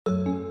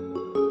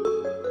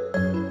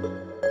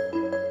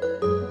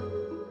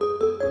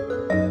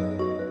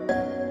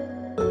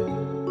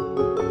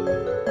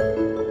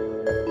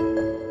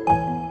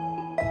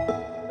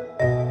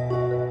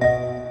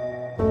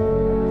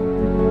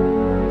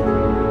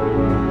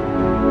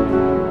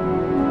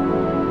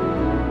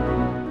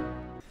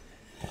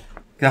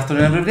Good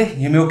afternoon,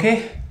 everybody. You me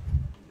okay?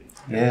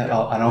 Yeah,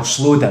 I'll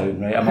slow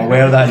down, right? I'm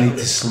aware that I need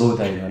to slow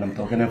down when I'm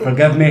talking, and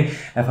forgive me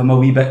if I'm a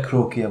wee bit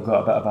croaky. I've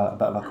got a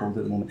bit of a cold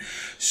at the moment.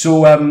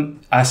 So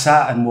I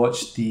sat and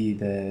watched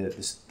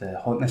the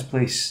Haunt This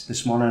Place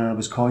this morning, and I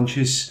was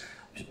conscious.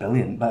 It was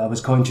brilliant, but I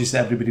was conscious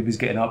that everybody was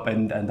getting up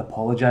and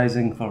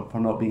apologising for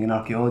not being an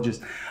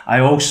archaeologist. I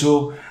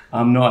also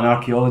am not an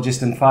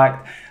archaeologist. In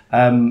fact,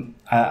 I'm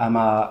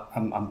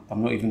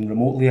not even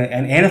remotely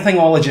an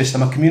anythingologist.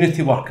 I'm a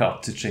community worker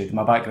to trade.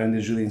 My background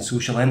is really in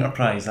social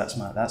enterprise. That's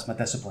my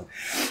discipline.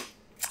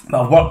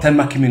 But I've worked in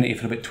my community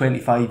for about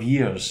 25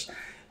 years,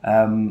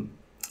 and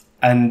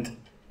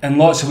in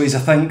lots of ways, I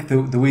think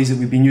the ways that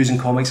we've been using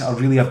comics are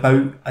really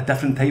about a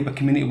different type of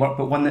community work,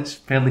 but one that's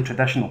fairly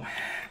traditional.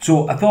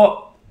 So I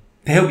thought,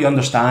 to help you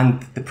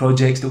understand the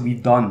projects that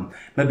we've done,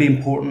 it might be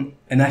important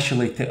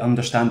initially to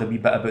understand a wee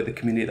bit about the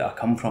community that I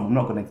come from. I'm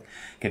not going to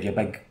give you a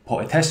big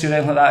potted history or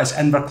anything like that. It's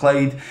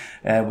Inverclyde,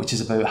 which is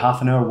about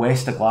half an hour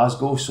west of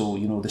Glasgow. So,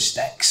 you know, the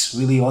sticks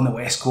really on the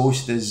west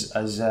coast is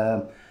as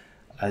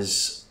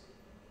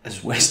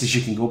west as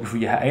you can go before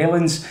you hit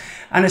islands.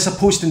 And it's a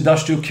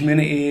post-industrial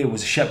community. It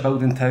was a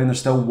shipbuilding town. There's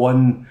still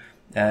one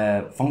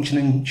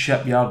functioning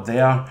shipyard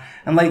there.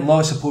 And like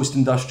lots of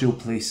post-industrial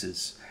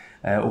places,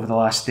 over the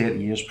last 30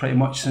 years, pretty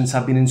much since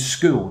I've been in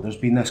school, there's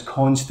been this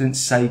constant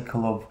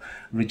cycle of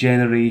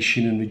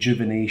regeneration and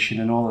rejuvenation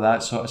and all of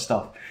that sort of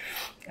stuff.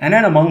 And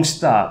then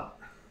amongst that,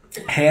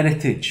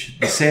 heritage,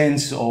 the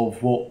sense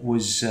of what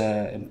was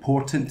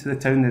important to the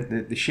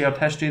town, the shared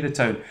history of the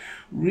town,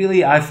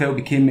 really I felt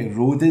became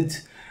eroded.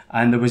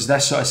 And there was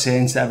this sort of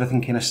sense that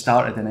everything kind of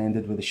started and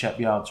ended with the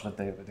shipyards, with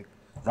the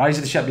rise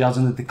of the shipyards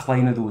and the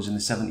decline of those in the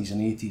 70s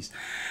and 80s.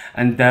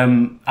 And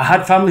I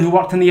had family who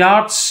worked in the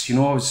yards, you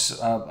know,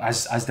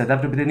 as did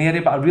everybody in the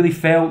area, but I really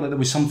felt that there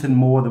was something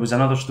more, there was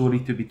another story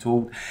to be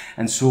told.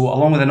 And so,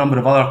 along with a number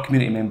of other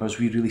community members,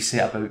 we really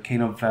set about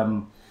kind of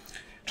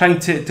trying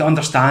to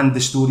understand the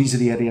stories of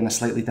the area in a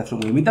slightly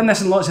different way. We've done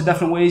this in lots of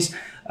different ways.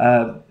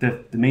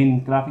 The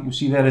main graphic you'll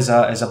see there is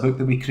a book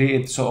that we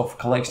created, sort of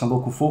collection of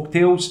local folk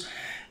tales.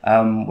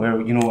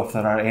 Where, you know, if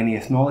there are any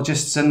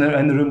ethnologists in the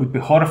room, would be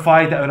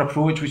horrified at our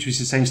approach, which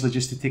was essentially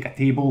just to take a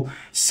table,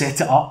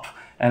 set it up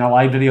in a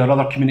library or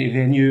other community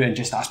venue and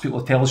just ask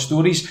people to tell us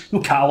stories. No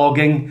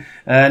cataloguing,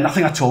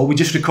 nothing at all. We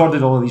just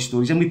recorded all of these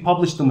stories and we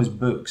published them as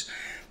books.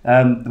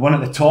 The one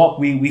at the top,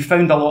 we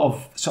found a lot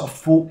of sort of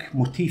folk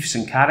motifs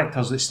and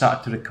characters that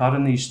started to recur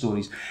in these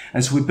stories.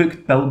 And so we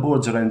booked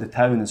billboards around the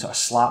town and sort of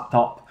slapped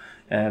up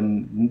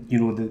you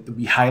know, the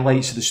wee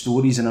highlights of the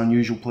stories in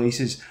unusual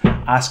places,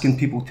 asking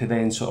people to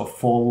then sort of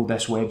follow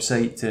this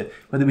website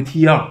where they would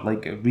hear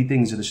like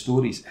readings of the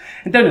stories.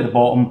 And down at the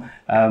bottom,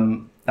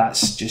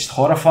 that's just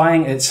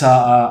horrifying. It's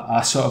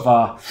a sort of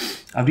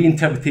a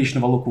reinterpretation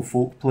of a local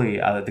folk play,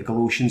 the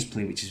Galatians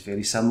play, which is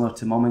very similar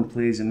to mumming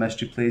plays and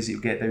mystery plays that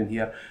you get down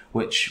here,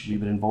 which we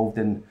were involved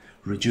in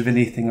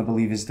rejuvenating, I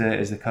believe is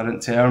the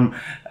current term,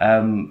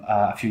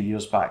 a few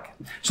years back.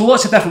 So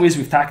lots of different ways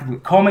we've tackled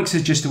it. Comics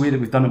is just the way that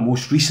we've done it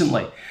most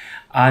recently,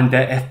 and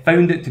I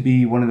found it to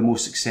be one of the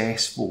most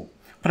successful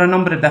for a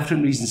number of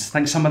different reasons. I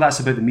think some of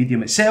that's about the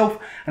medium itself,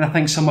 and I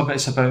think some of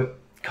it's about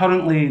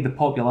currently the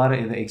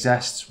popularity that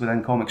exists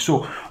within comics.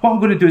 So what I'm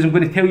going to do is I'm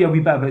going to tell you a wee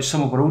bit about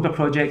some of our older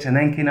projects and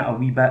then kind of a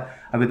wee bit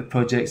about the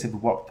projects that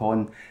we've worked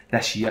on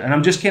this year. And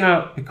I'm just kind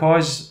of,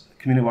 because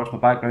community work's my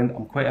background,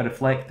 I'm quite a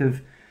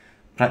reflective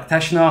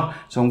practitioner,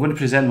 so I'm going to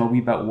present them a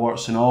wee bit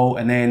warts and all,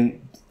 and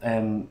then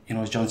you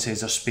know, as John says,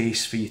 there's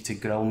space for you to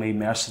grill me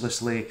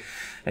mercilessly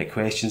at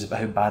questions about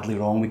how badly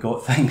wrong we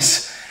got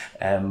things,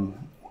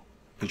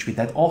 which we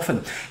did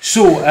often.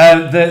 So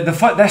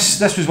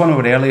this was one of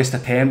our earliest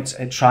attempts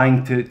at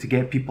trying to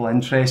get people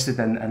interested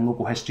in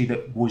local history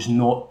that was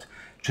not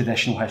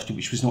traditional history,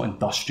 which was not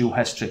industrial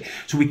history.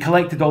 So we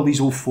collected all these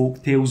old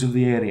folk tales of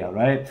the area,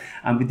 right,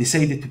 and we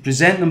decided to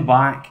present them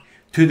back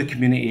to the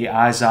community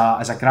as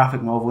a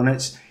graphic novel, and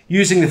it's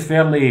using the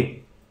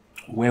fairly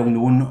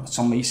well-known,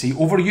 some might say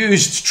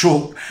overused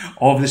trope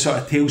of the sort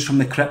of Tales from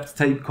the Crypt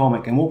type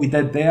comic. And what we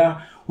did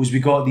there was we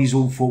got these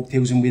old folk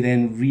tales and we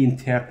then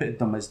reinterpreted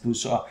them as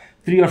those sort of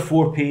 3 or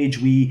 4 page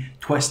wee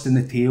twist in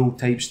the tail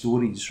type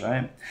stories,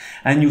 right?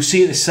 And you'll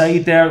see at the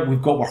side there,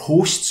 we've got our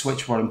hosts,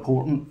 which were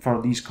important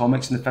for these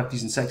comics in the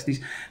 50s and 60s.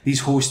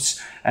 These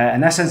hosts, in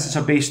this instance,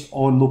 are based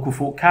on local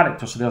folk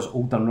characters. So there's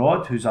Old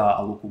Dunrod, who's a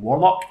local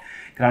warlock,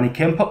 Granny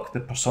Kempuck, the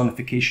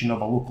personification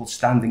of a local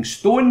standing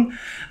stone,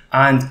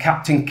 and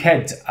Captain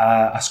Kidd,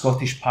 a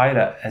Scottish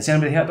pirate. Has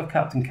anybody heard of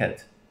Captain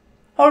Kidd?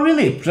 Oh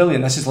really?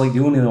 Brilliant. This is like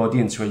the only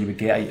audience where you would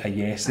get a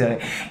yes there.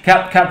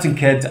 Captain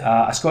Kidd,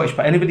 a Scottish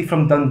pirate. Anybody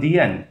from Dundee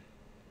in?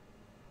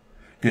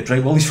 Good,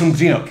 right, well he's from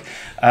Greenock.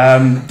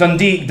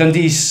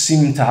 Dundee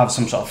seem to have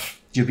some sort of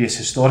dubious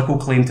historical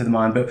claim to the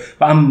man, but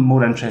I'm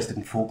more interested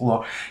in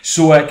folklore.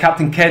 So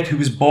Captain Kidd, who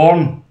was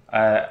born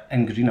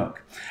in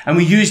Greenock, and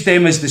we used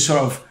them as the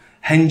sort of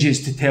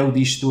hinges to tell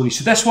these stories.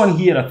 So this one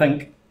here, I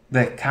think,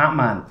 The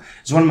Catman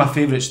is one of my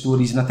favourite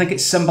stories, and I think it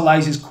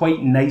symbolises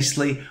quite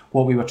nicely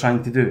what we were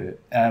trying to do.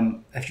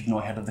 If you've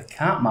not heard of the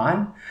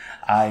Catman,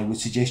 I would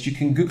suggest you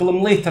can Google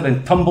him later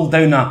and tumble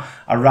down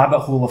a rabbit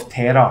hole of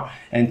terror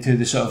into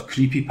the sort of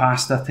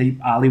creepypasta type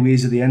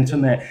alleyways of the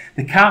internet.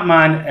 The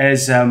Catman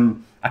is a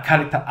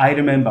character I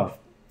remember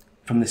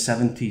from the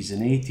 70s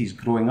and 80s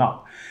growing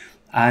up,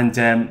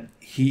 and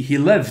he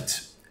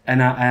lived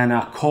in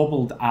a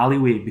cobbled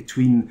alleyway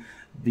between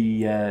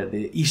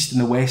the east and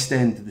the west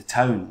end of the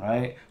town,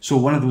 right? So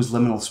one of those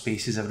liminal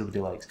spaces everybody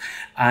likes.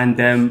 And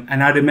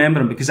I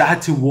remember him because I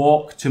had to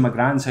walk to my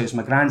grand's house.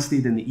 My grand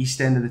stayed in the east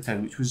end of the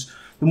town, which was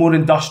the more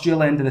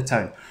industrial end of the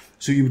town.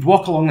 So you would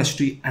walk along the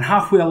street, and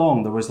halfway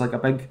along there was like a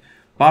big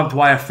barbed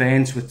wire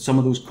fence with some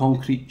of those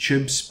concrete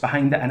tubes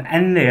behind it, and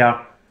in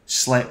there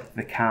slept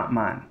the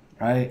Catman,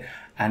 right?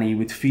 And he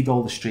would feed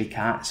all the stray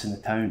cats in the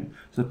town.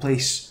 So the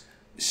place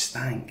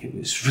stank. It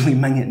was really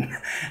minging.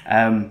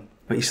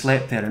 But he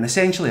slept there, and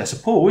essentially, I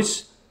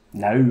suppose,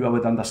 now I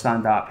would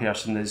understand that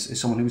person as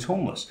someone who was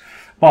homeless.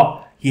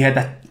 But he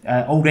had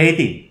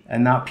already,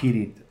 in that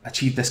period,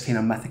 achieved this kind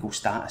of mythical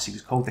status. He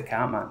was called the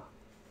Catman.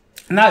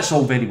 And that's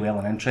all very well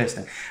and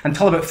interesting.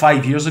 Until about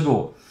 5 years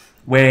ago,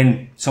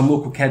 when some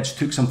local kids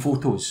took some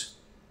photos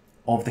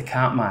of the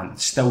Catman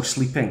still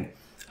sleeping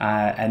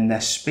in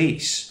this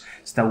space,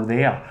 still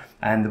there.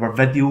 And there were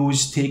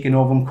videos taken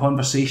of him,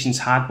 conversations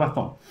had with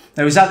him.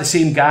 Now, was that the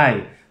same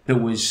guy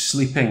that was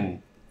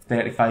sleeping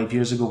 35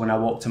 years ago when I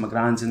walked to my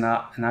grand's in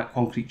that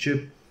concrete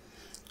tube?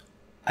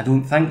 I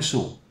don't think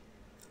so.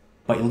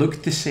 But he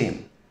looked the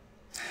same.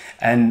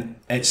 And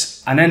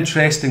it's an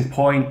interesting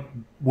point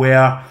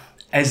where,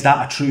 is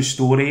that a true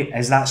story?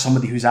 Is that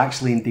somebody who's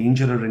actually in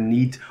danger or in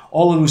need?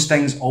 All of those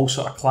things all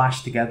sort of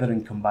clash together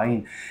and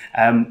combine.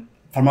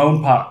 For my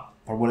own part,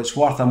 for what it's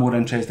worth, I'm more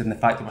interested in the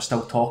fact that we're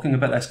still talking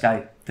about this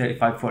guy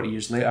 35, 40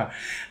 years later.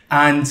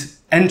 And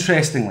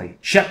interestingly,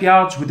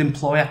 shipyards would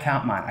employ a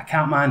Catman. A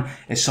Catman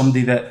is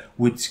somebody that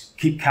would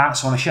keep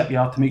cats on a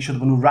shipyard to make sure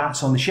there were no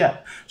rats on the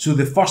ship. So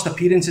the first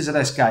appearances of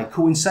this guy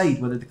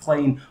coincide with the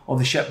decline of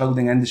the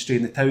shipbuilding industry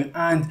in the town,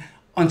 and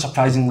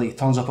unsurprisingly, it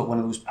turns up at one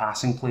of those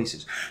passing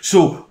places.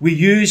 So we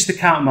use the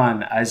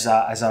Catman as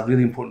a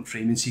really important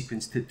framing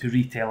sequence to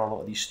retell a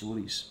lot of these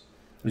stories.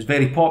 It was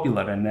very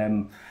popular,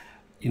 and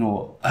you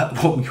know,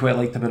 what we quite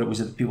liked about it was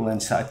that people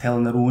then started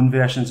telling their own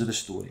versions of the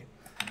story.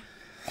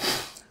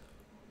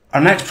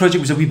 Our next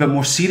project was a wee bit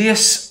more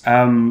serious.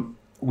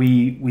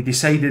 We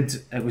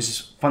decided, it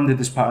was funded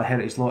as part of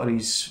Heritage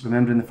Lottery's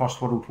Remembering the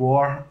First World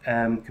War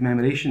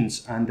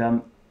commemorations.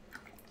 And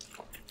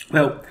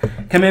well,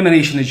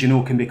 commemoration, as you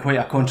know, can be quite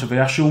a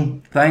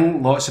controversial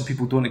thing. Lots of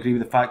people don't agree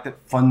with the fact that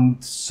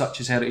funds such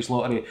as Heritage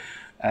Lottery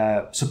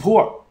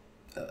support,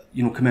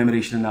 you know,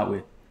 commemoration in that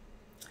way.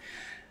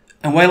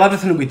 And while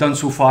everything that we've done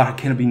so far had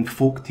kind of been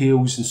folk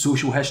tales and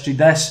social history,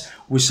 this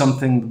was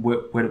something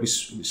where it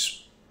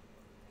was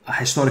a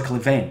historical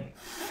event.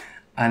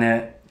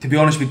 And to be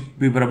honest,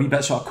 we were a wee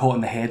bit sort of caught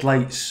in the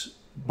headlights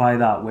by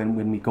that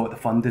when we got the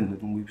funding,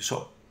 when we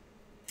sort of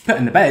put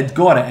in the bid,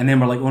 got it, and then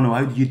we're like, oh no,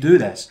 how do you do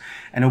this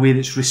in a way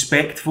that's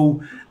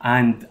respectful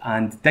and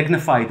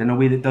dignified, in a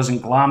way that doesn't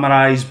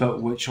glamorise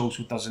but which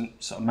also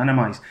doesn't sort of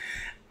minimise.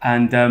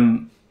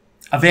 And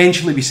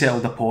eventually we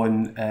settled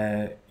upon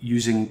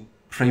using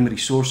primary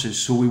sources.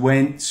 So we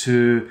went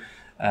to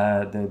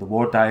the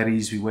war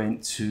diaries, we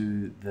went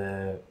to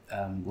the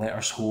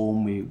letters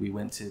home, we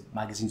went to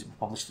magazines that were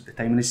published at the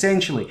time, and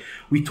essentially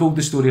we told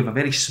the story of a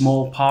very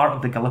small part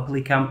of the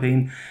Gallipoli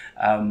campaign,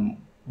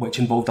 which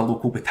involved a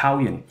local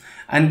battalion.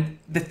 And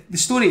the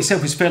story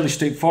itself is fairly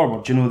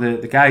straightforward. You know,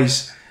 the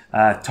guys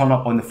turn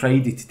up on the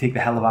Friday to take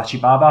the hill of Achi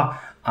Baba,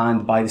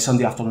 and by the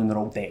Sunday afternoon they're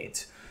all dead.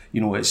 You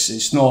know,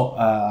 it's not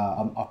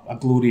a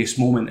glorious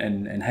moment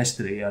in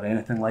history or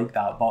anything like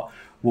that, but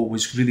what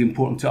was really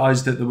important to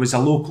us, that there was a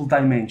local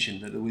dimension,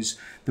 that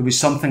there was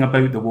something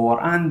about the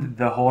war and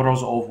the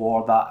horrors of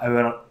war that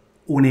our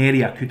own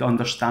area could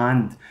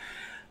understand.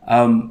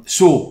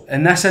 So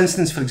in this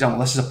instance, for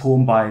example, this is a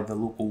poem by the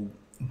local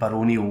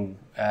baronial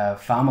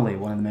family,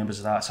 one of the members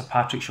of that, Sir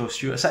Patrick Shaw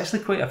Stewart. It's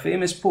actually quite a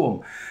famous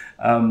poem.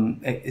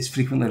 It's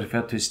frequently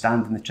referred to as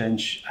Stand in the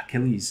Trench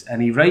Achilles,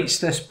 and he writes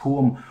this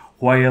poem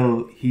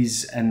while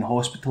he's in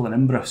hospital in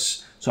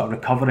Imbros, sort of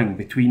recovering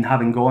between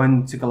having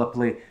gone to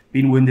Gallipoli,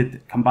 been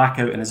wounded, come back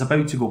out, and is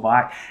about to go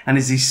back. And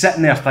as he's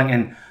sitting there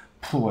thinking,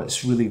 oh,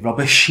 it's really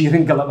rubbish here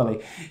in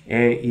Gallipoli,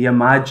 he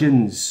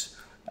imagines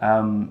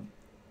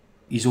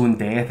his own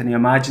death, and he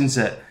imagines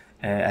it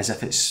as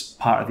if it's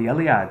part of the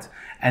Iliad.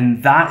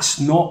 And that's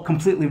not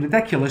completely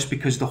ridiculous,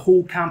 because the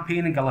whole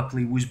campaign in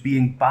Gallipoli was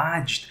being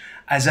badged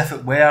as if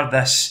it were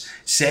this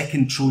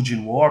second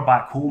Trojan War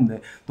back home.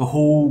 The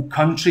whole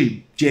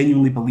country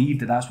genuinely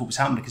believed that that's what was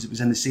happening because it was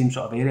in the same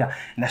sort of area,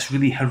 and this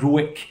really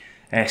heroic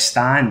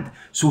stand.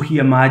 So he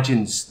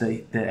imagines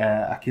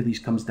that Achilles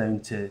comes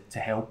down to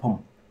help him.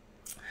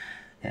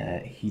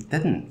 He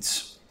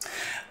didn't.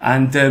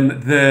 And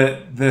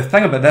the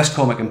thing about this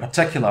comic in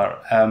particular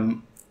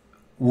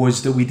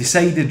was that we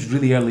decided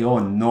really early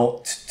on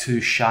not to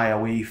shy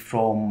away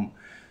from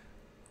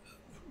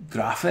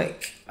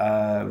graphic,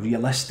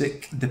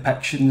 realistic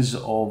depictions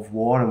of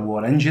war and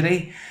war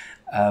injury,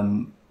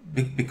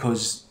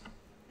 because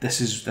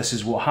this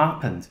is what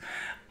happened,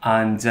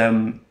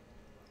 and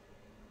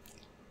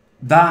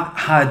that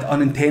had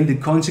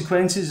unintended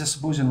consequences, I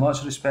suppose, in lots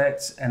of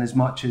respects, in as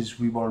much as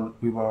we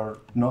were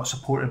not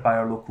supported by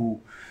our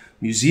local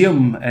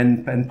museum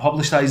in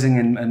publicising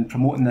and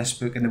promoting this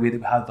book in the way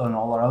that we had done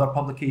all our other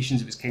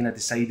publications. It was kind of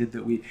decided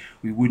that we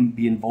wouldn't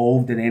be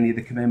involved in any of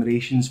the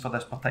commemorations for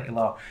this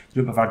particular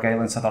group of Argyll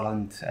and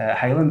Sutherland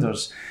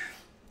Highlanders.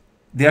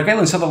 The Argyll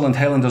and Sutherland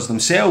Highlanders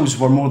themselves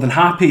were more than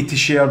happy to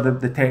share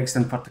the text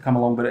and for it to come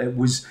along, but it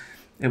was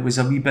a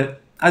wee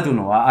bit, I don't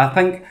know, I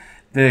think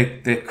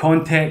the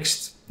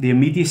context, the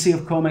immediacy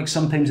of comics,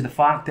 sometimes the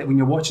fact that when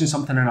you're watching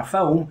something in a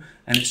film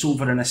and it's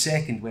over in a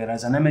second,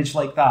 whereas an image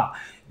like that,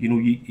 you know,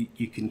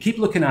 you can keep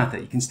looking at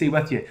it, you can stay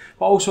with you.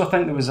 But also I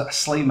think there was a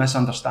slight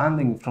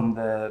misunderstanding from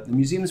the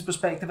museum's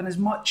perspective, and as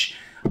much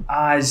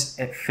as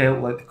it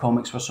felt like the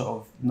comics were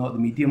sort of not the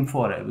medium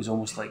for it, it was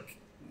almost like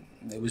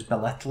it was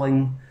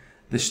belittling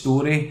the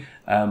story,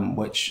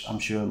 which I'm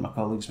sure my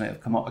colleagues might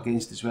have come up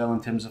against as well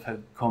in terms of how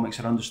comics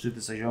are understood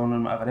as a genre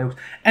and whatever else.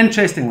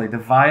 Interestingly, the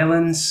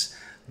violence,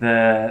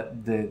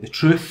 the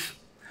truth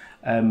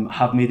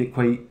have made it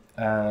quite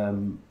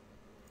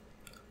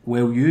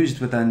well used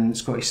within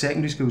Scottish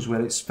secondary schools,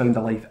 where it's found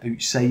a life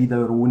outside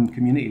our own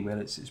community, where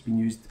it's been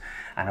used.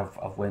 And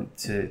I've went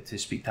to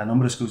speak to a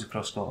number of schools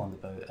across Scotland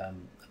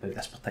about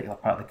this particular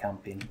part of the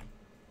campaign.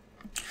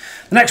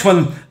 The next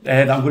one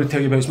that I'm going to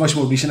tell you about is much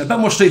more recent, a bit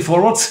more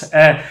straightforward.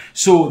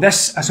 So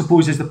this, I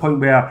suppose, is the point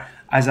where,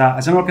 as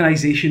an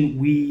organisation,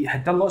 we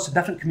had done lots of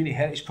different community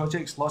heritage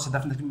projects, lots of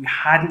different things. We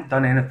hadn't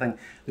done anything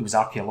that was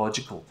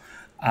archaeological,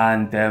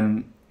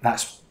 and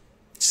that's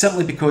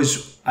simply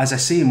because, as I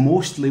say,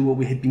 mostly what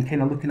we had been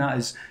kind of looking at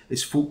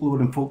is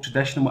folklore and folk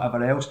tradition and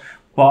whatever else.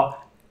 But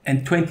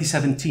in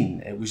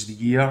 2017, it was the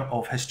year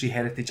of history,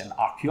 heritage and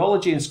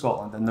archaeology in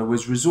Scotland, and there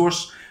was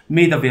resource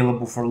made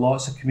available for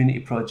lots of community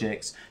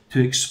projects to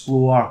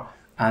explore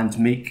and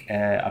make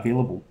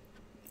available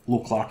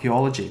local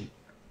archaeology.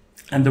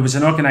 And there was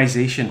an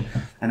organisation,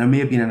 and there may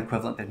have been an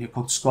equivalent down here,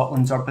 called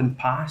Scotland's Urban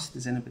Past.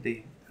 Has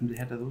anybody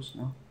heard of those?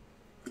 No?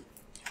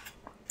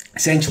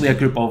 Essentially a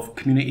group of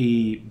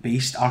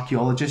community-based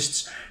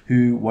archaeologists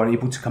who were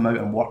able to come out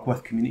and work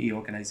with community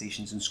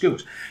organisations and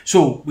schools.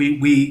 So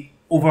we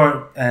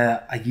over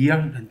a year,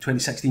 in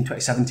 2016,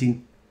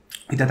 2017,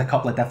 we did a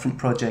couple of different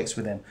projects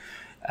with them.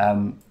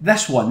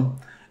 This one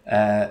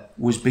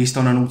was based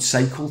on an old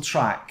cycle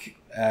track,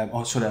 an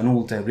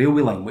old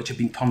railway line, which had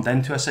been turned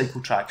into a cycle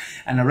track.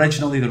 And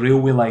originally the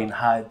railway line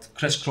had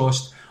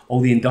crisscrossed all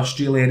the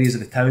industrial areas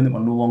of the town that were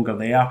no longer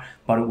there,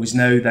 but it was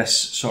now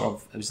this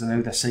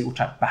cycle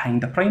track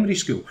behind a primary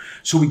school.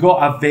 So we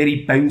got a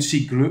very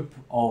bouncy group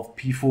of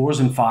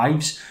P4s and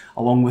 5s,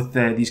 along with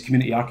these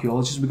community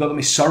archaeologists. We got them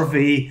to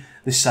survey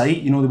the site.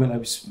 You know, they went, it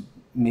was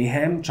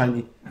mayhem,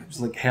 it was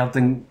like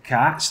herding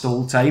cats the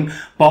whole time,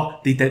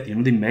 but they did, you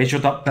know, they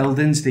measured up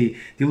buildings, they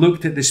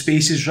looked at the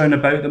spaces round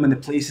about them and the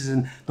places,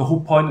 and the whole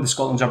point of the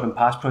Scotland's Urban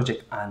Past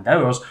project and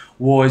ours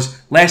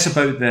was less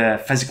about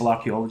the physical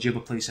archaeology of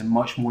a place and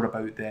much more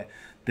about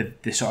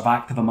the sort of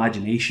active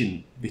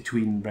imagination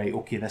between, right,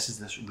 okay, this is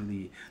this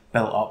really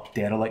built up,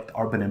 derelict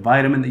urban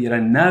environment that you're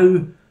in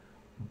now,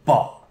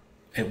 but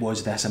it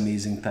was this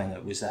amazing thing,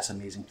 it was this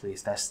amazing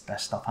place, this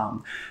stuff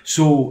happened.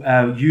 So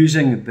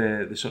using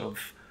the sort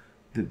of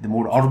the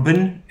more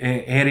urban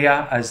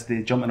area as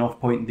the jumping off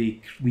point,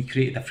 we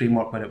created a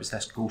framework where it was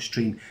this ghost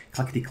train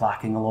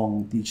clickety-clacking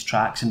along these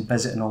tracks and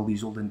visiting all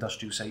these old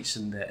industrial sites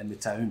in the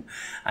town,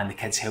 and the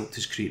kids helped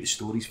us create the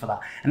stories for that.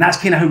 And that's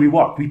kind of how we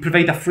work. We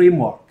provide a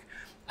framework,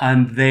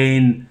 and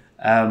then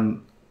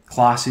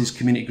classes,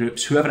 community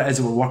groups, whoever it is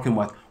that we're working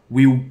with,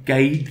 we'll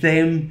guide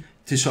them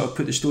to sort of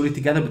put the story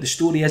together, but the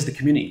story is the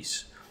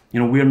community's. You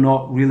know, we're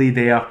not really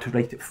there to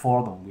write it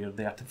for them, we're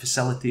there to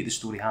facilitate the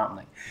story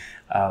happening,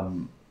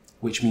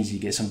 which means you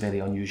get some very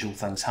unusual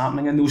things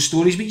happening in those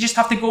stories, but you just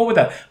have to go with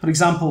it. For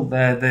example,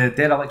 the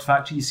derelict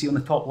factory you see on the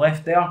top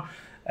left there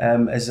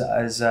is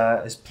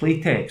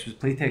Playtex, was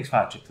Playtex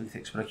factory.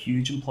 Playtex were a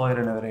huge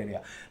employer in our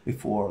area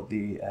before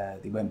they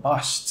went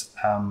bust.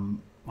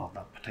 Well,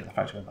 that particular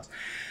factory went bust.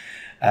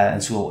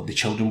 And so the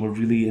children were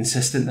really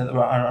insistent that there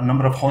were a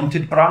number of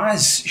haunted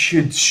bras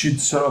should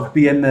sort of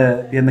be in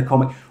the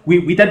comic.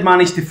 We did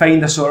manage to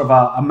find a sort of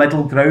a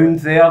middle ground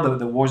there.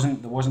 There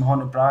wasn't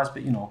haunted bras,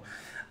 but you know,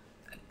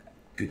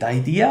 good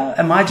idea,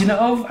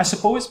 imaginative, I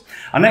suppose.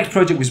 Our next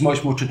project was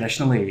much more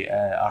traditionally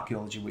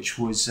archaeology, which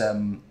was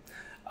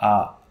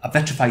a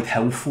vitrified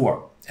hill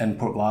fort in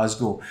Port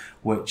Glasgow,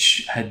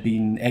 which had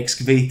been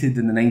excavated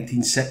in the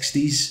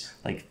 1960s,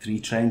 like 3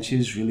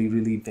 trenches,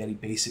 really very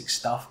basic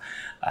stuff.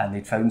 And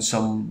they'd found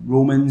some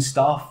Roman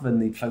stuff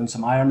and they'd found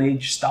some Iron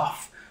Age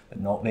stuff,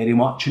 but not very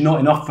much, not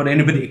enough for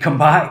anybody to come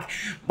back.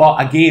 But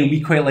again,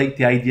 we quite liked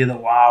the idea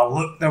that, wow,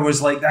 look, there was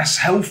like this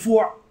hill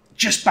fort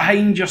just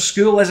behind your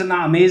school, isn't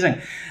that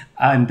amazing?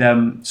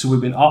 And so we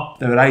went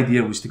up. Our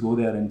idea was to go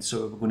there and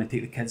so we're going to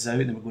take the kids out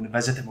and we're going to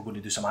visit it, we're going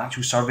to do some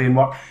actual surveying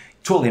work,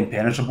 totally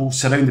impenetrable,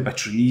 surrounded by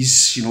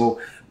trees, you know,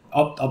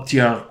 up to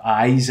your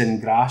eyes in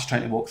grass,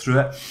 trying to walk through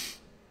it.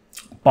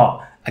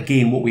 But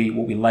again, what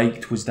we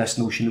liked was this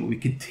notion that we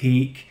could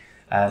take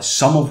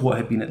some of what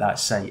had been at that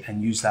site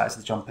and use that as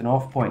the jumping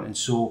off point. And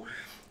so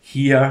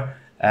here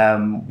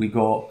we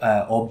got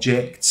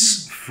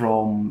objects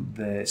from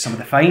some of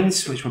the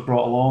finds which were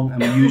brought along,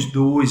 and we used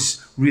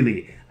those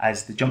really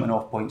as the jumping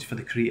off points for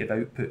the creative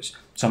outputs.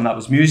 Some of that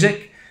was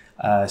music,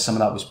 some of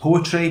that was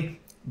poetry,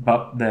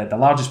 but the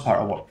largest part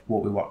of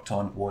what we worked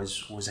on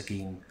was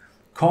again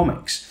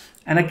comics.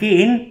 And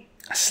again,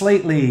 a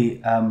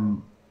slightly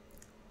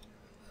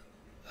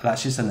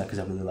that's just in there because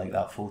I really like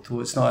that photo.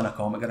 It's not in a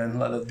comic or anything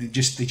like that. They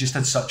just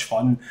had such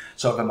fun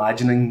sort of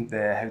imagining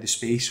how the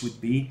space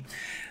would be.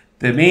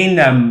 The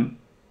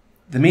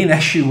main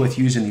issue with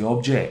using the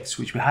objects,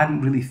 which we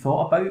hadn't really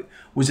thought about,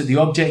 was that the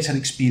objects are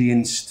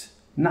experienced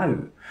now.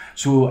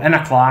 So in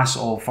a class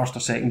of first or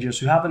second years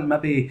who haven't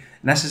maybe,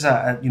 and this is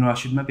I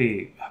should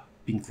maybe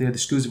be clear, the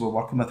schools that we're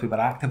working with, we were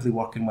actively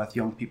working with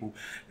young people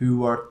who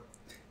were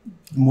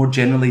more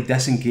generally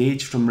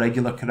disengaged from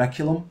regular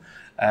curriculum,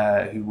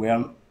 who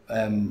weren't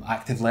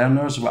active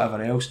learners or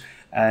whatever else,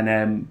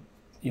 and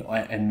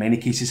in many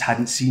cases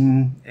hadn't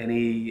seen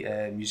any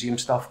museum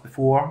stuff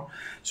before.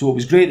 So it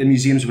was great the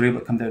museums were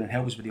able to come down and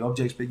help us with the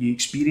objects, but you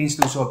experience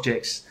those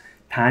objects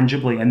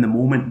tangibly in the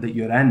moment that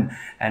you're in,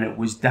 and it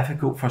was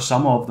difficult for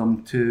some of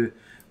them to,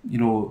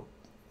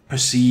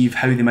 perceive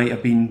how they might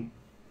have been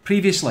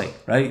previously,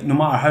 right? No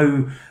matter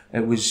how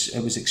it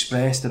was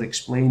expressed or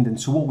explained. And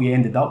so what we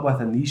ended up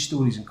with in these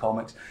stories and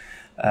comics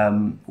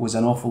was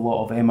an awful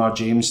lot of M.R.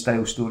 James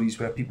style stories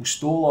where people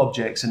stole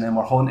objects and then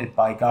were haunted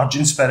by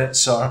guardian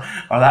spirits or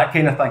that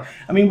kind of thing.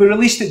 I mean, we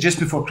released it just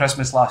before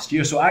Christmas last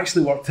year, so it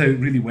actually worked out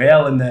really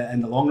well in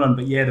the long run.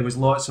 But yeah, there was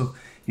lots of,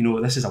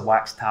 this is a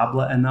wax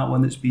tablet in that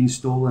one that's been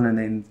stolen, and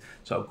then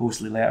sort of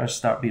ghostly letters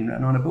start being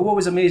written on it. But what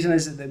was amazing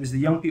is that it was the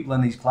young people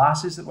in these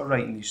classes that were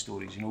writing these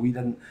stories. We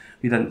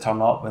didn't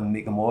turn up and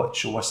make them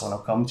watch or Whistling I'll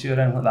Come to you or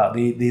anything like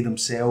that. They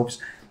themselves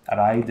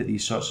arrived at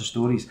these sorts of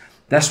stories.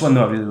 This one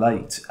though I really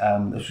liked.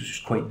 This was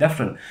just quite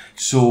different.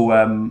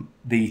 So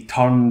they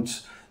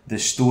turned the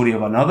story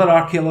of another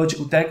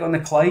archaeological dig on the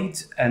Clyde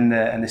in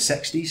the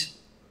 60s,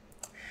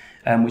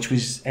 which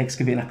was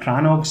excavating a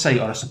Crannog site,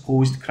 or a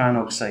supposed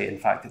Crannog site. In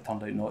fact, it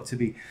turned out not to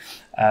be.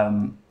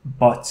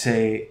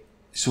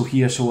 So if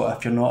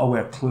you're not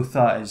aware,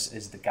 Clutha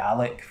is the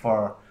Gaelic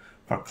for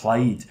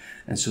Clyde,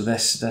 and so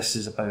this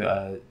is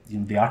about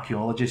the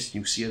archaeologist.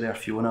 You'll see her there,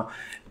 Fiona,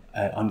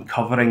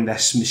 uncovering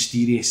this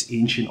mysterious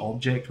ancient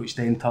object, which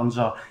then turns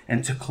her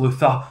into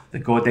Clutha, the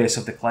goddess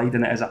of the Clyde,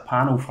 and it is a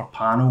panel for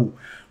panel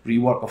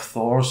rework of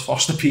Thor's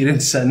first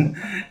appearance in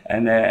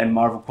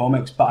Marvel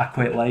Comics. But I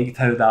quite liked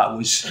how that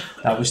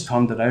was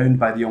turned around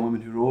by the young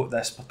woman who wrote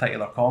this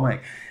particular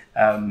comic.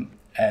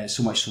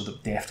 So much so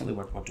that definitely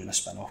we're doing a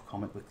spin-off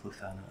comic with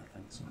Clutha and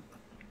everything.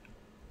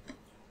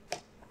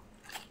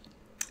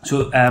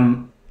 So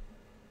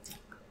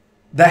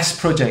this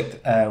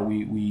project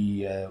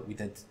we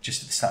did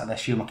just at the start of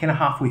this year. We're kind of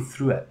halfway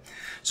through it.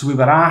 So we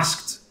were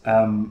asked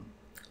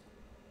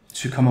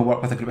to come and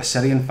work with a group of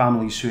Syrian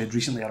families who had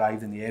recently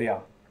arrived in the area.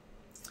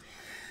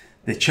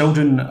 The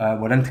children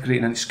were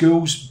integrating into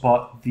schools,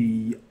 but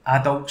the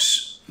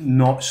adults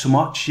not so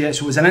much yet.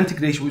 So it was an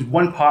integration. It was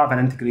one part of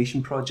an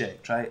integration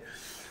project, right?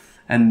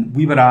 And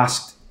we were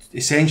asked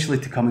essentially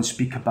to come and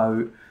speak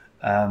about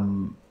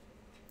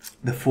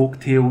the folk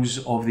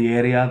tales of the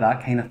area,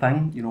 that kind of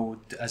thing,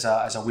 as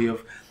a way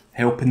of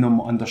helping them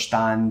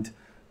understand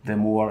the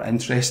more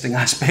interesting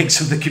aspects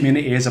of the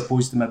community as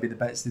opposed to maybe the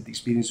bits they'd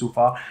experienced so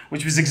far,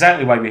 which was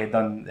exactly why we had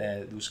done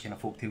those kind of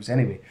folk tales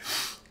anyway.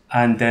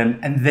 And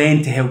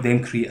then to help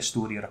them create a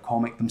story or a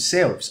comic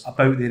themselves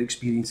about their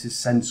experiences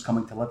since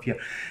coming to live here.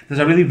 There's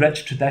a really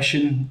rich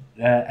tradition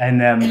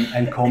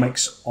in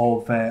comics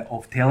of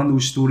telling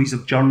those stories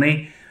of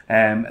journey,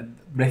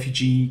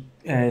 refugee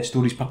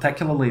stories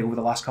particularly over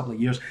the last couple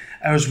of years.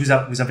 Ours was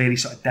a very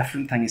sort of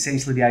different thing.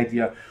 Essentially the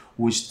idea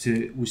was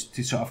to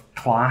sort of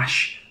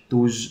clash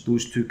those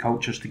two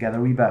cultures together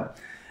a wee bit.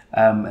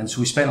 And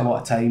so we spent a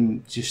lot of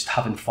time just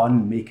having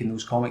fun making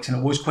those comics, and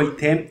it was quite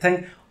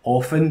tempting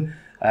often.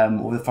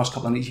 Over the first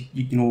couple of nights,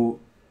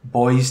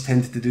 boys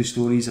tended to do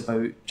stories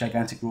about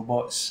gigantic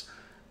robots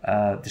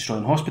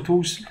destroying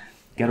hospitals.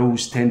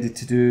 Girls tended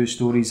to do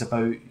stories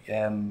about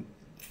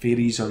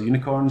fairies or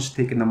unicorns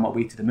taking them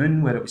away to the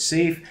moon where it was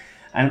safe.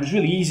 And it was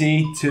really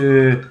easy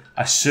to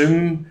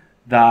assume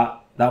that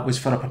was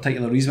for a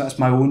particular reason. That's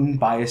my own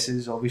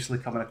biases, obviously,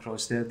 coming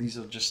across there. These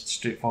are just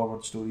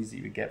straightforward stories that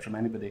you would get from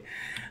anybody.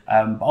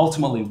 But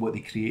ultimately, what they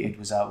created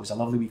was a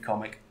lovely wee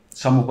comic,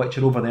 some of which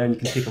are over there and you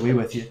can take away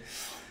with you.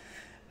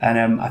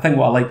 And I think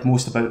what I liked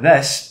most about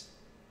this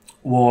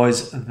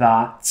was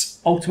that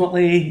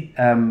ultimately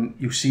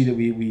you'll see that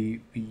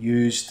we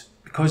used,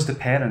 because the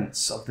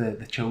parents of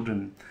the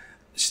children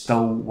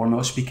still were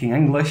not speaking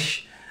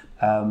English,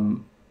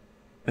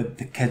 but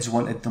the kids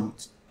wanted them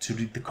to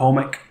read the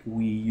comic.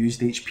 We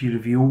used HP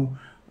Reveal,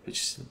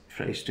 which is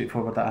pretty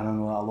straightforward, and I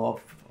know a lot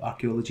of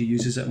archaeology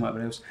uses it and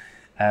whatever else.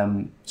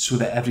 so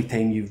that every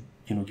time you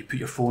put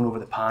your phone over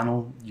the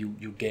panel,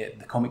 you get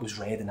the comic was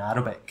read in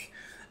Arabic,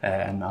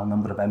 and a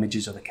number of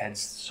images of the kids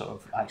sort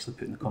of actually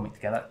putting the comic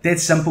together. Dead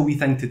simple wee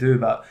thing to do,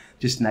 but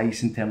just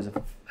nice in terms of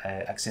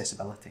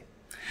accessibility.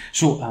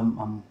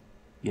 So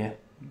yeah,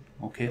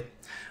 okay.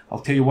 I'll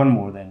tell you one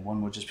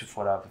more just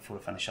before I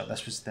finish up.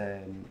 This was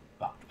a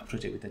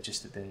project we did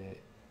just at the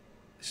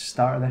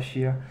start of this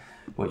year,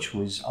 which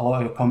was a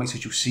lot of your comics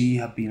that you'll see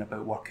have been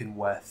about working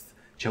with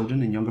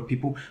children and younger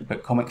people,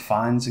 but comic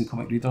fans and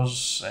comic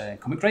readers,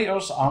 comic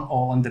writers aren't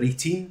all under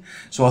 18.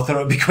 So I thought it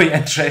would be quite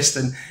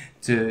interesting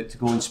to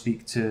go and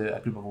speak to a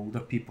group of older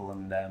people,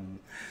 and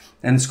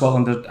in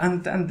Scotland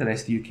and the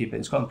rest of the UK, but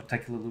in Scotland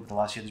particularly over the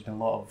last year, there's been a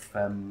lot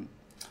of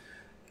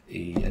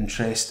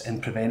interest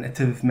in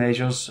preventative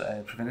measures,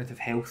 preventative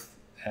health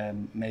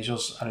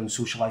measures around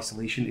social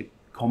isolation to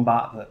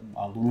combat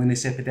our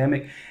loneliness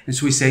epidemic. And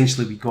so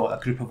essentially we got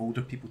a group of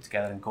older people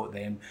together and got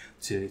them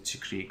to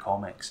create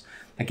comics.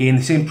 Again,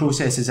 the same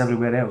process as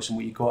everywhere else, and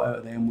what you got out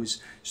of them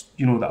was,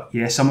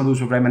 some of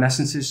those were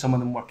reminiscences, some of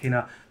them were kind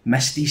of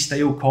misty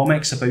style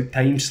comics about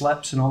time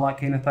slips and all that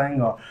kind of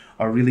thing, or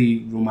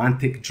really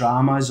romantic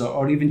dramas,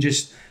 or even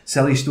just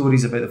silly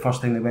stories about the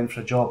first time they went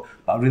for a job,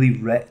 but a really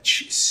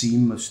rich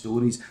seam of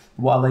stories.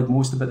 What I like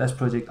most about this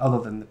project, other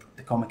than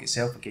the comic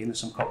itself, again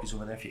there's some copies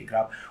over there for you to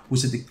grab,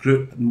 was that the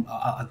group,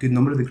 a good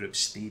number of the groups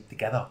stayed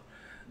together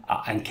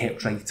and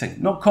kept writing.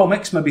 Not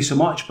comics maybe so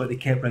much, but they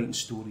kept writing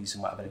stories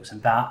and whatever else,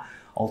 and that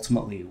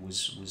ultimately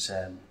was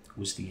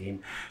the aim.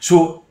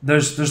 So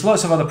there's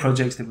lots of other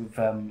projects that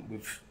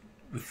we've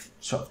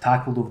sort of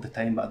tackled over the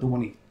time, but I don't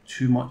want to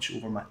too much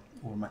over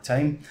my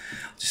time.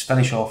 I'll just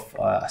finish off,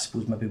 I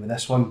suppose, maybe with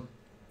this one,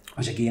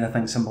 which again I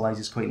think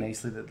symbolises quite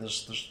nicely that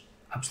there's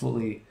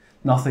absolutely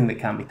nothing that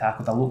can't be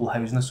tackled. A local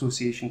housing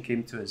association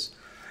came to us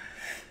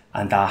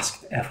and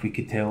asked if we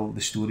could tell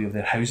the story of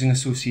their housing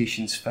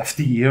association's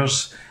 50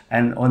 years.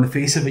 And on the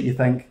face of it, you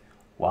think,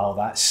 wow,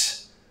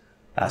 that's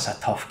a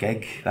tough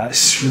gig.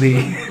 That's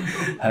really,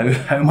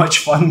 how much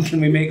fun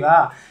can we make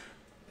that?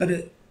 But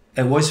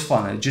it was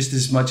fun. Just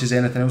as much as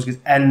anything else,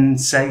 because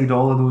inside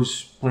all of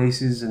those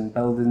places and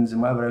buildings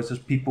and whatever else, there's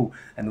people,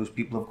 and those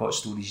people have got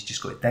stories. You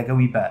just got to dig a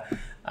wee bit.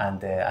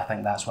 And I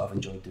think that's what I've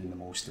enjoyed doing the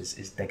most,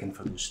 is digging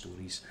for those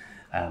stories.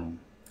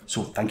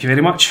 So thank you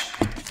very much.